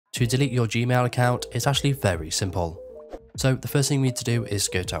to delete your Gmail account is actually very simple. So the first thing you need to do is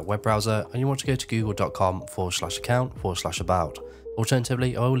go to our web browser and you want to go to google.com/account/about.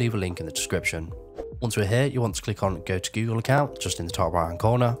 Alternatively, I will leave a link in the description. Once we're here, you want to click on Go to Google account just in the top right hand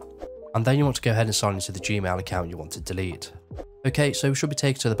corner. And then you want to go ahead and sign into the Gmail account you want to delete. Okay, so we should be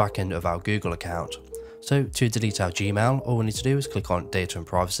taken to the back end of our Google account. So to delete our Gmail, all we need to do is click on Data and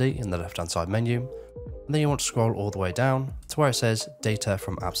Privacy in the left hand side menu. And then you want to scroll all the way down to where it says Data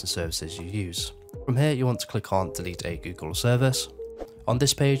from Apps and Services you use. From here, you want to click on Delete a Google service. On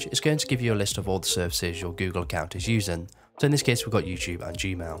this page, it's going to give you a list of all the services your Google account is using. So in this case, we've got YouTube and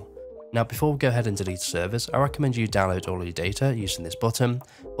Gmail. Now, before we go ahead and delete the service, I recommend you download all your data using this button,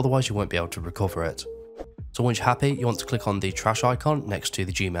 otherwise you won't be able to recover it. So once you're happy, you want to click on the trash icon next to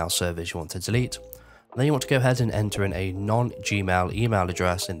the Gmail service you want to delete. And then you want to go ahead and enter in a non-Gmail email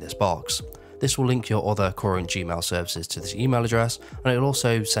address in this box. This will link your other current Gmail services to this email address, and it will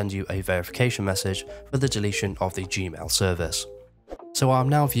also send you a verification message for the deletion of the Gmail service. So I'm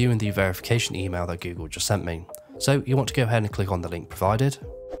now viewing the verification email that Google just sent me. So you want to go ahead and click on the link provided.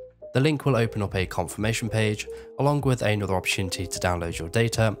 The link will open up a confirmation page, along with another opportunity to download your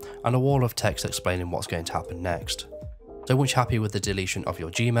data and a wall of text explaining what's going to happen next. So once you're happy with the deletion of your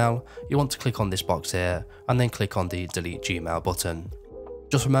Gmail, you want to click on this box here and then click on the Delete Gmail button.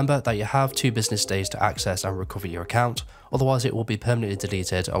 Just remember that you have 2 business days to access and recover your account, otherwise it will be permanently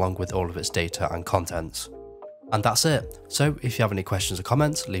deleted along with all of its data and contents. And that's it. So if you have any questions or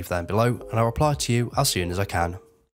comments, leave them below and I'll reply to you as soon as I can.